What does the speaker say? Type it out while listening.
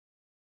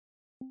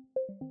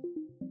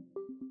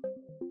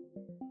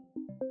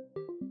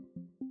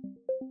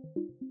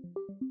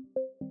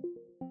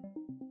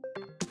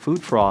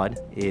Food fraud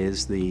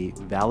is the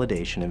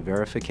validation and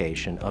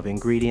verification of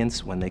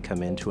ingredients when they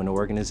come into an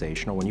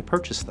organization or when you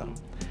purchase them.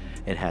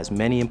 It has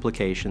many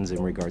implications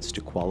in regards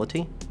to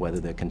quality, whether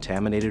they're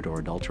contaminated or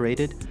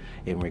adulterated,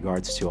 in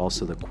regards to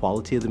also the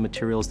quality of the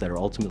materials that are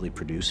ultimately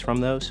produced from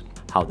those,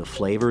 how the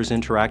flavors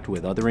interact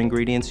with other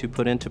ingredients you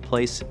put into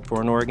place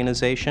for an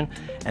organization,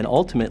 and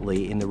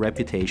ultimately in the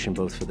reputation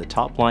both for the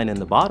top line and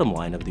the bottom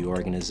line of the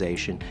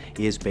organization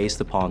is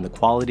based upon the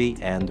quality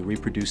and the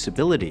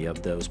reproducibility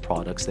of those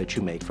products that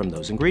you make from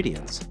those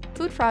ingredients.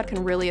 Food fraud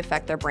can really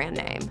affect their brand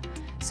name.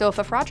 So if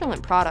a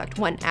fraudulent product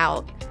went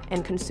out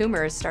and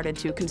consumers started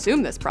to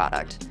consume this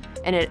product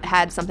and it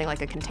had something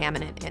like a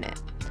contaminant in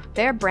it,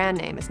 their brand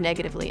name is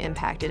negatively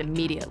impacted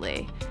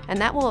immediately, and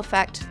that will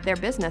affect their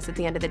business at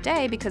the end of the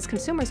day because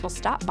consumers will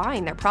stop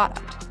buying their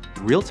product.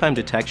 Real-time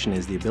detection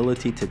is the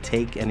ability to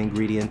take an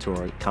ingredient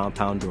or a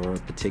compound or a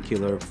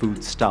particular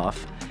food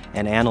stuff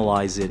and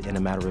analyze it in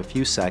a matter of a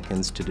few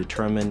seconds to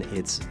determine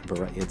its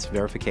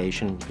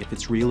verification, if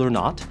it's real or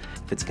not,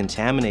 if it's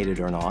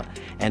contaminated or not,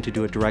 and to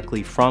do it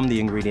directly from the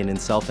ingredient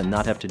itself and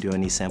not have to do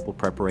any sample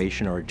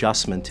preparation or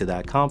adjustment to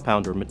that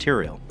compound or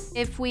material.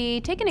 If we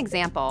take an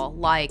example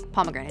like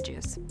pomegranate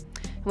juice,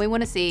 and we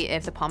want to see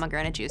if the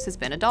pomegranate juice has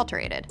been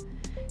adulterated.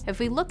 If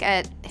we look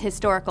at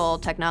historical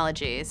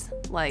technologies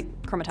like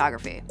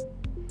chromatography,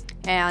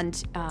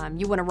 and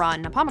you want to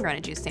run a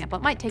pomegranate juice sample,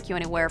 it might take you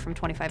anywhere from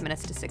 25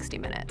 minutes to 60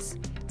 minutes.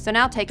 So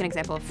now take an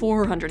example of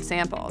 400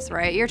 samples,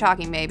 right? You're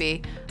talking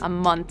maybe a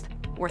month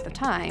worth of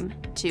time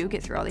to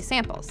get through all these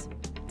samples.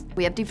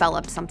 We have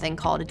developed something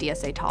called a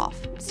DSA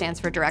TOF. It stands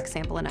for direct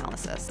sample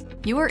analysis.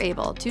 You are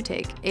able to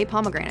take a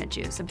pomegranate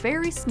juice, a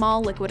very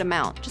small liquid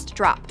amount, just a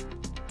drop,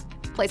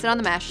 place it on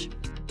the mesh,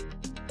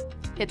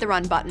 hit the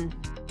run button.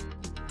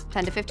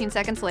 10 to 15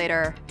 seconds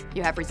later,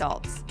 you have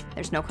results.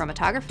 There's no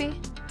chromatography,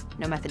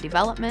 no method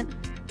development.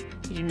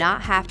 You do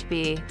not have to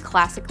be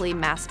classically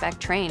mass spec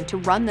trained to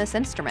run this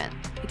instrument.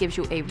 It gives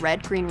you a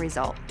red-green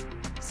result.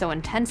 So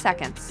in 10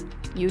 seconds,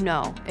 you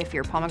know if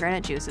your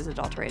pomegranate juice is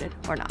adulterated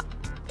or not.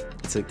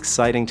 It's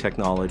exciting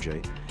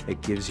technology.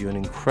 It gives you an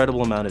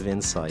incredible amount of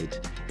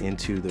insight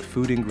into the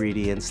food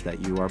ingredients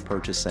that you are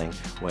purchasing,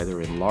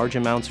 whether in large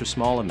amounts or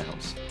small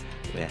amounts.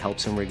 It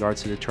helps in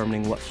regards to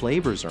determining what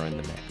flavors are in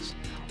the mix.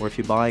 Or if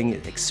you're buying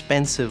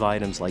expensive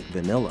items like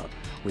vanilla,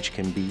 which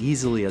can be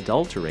easily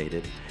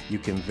adulterated, you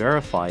can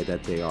verify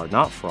that they are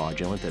not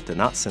fraudulent, that they're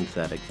not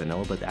synthetic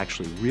vanilla, but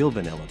actually real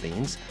vanilla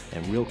beans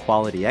and real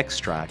quality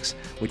extracts,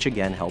 which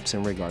again helps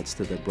in regards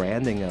to the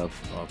branding of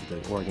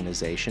the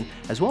organization,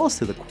 as well as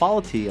to the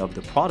quality of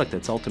the product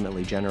that's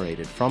ultimately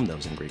generated from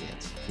those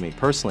ingredients. For me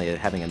personally,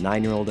 having a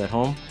 9-year-old at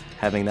home,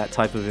 having that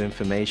type of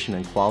information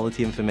and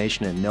quality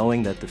information and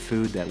knowing that the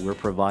food that we're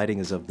providing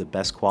is of the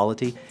best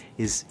quality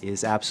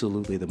is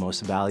absolutely the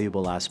most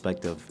valuable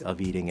aspect of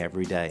eating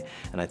every day.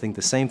 And I think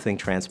the same thing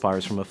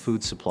transpires from a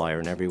food supplier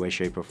in every way,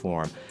 shape, or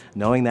form.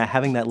 Knowing that,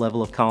 having that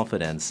level of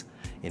confidence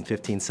in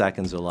 15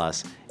 seconds or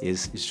less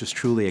is just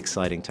truly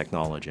exciting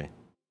technology.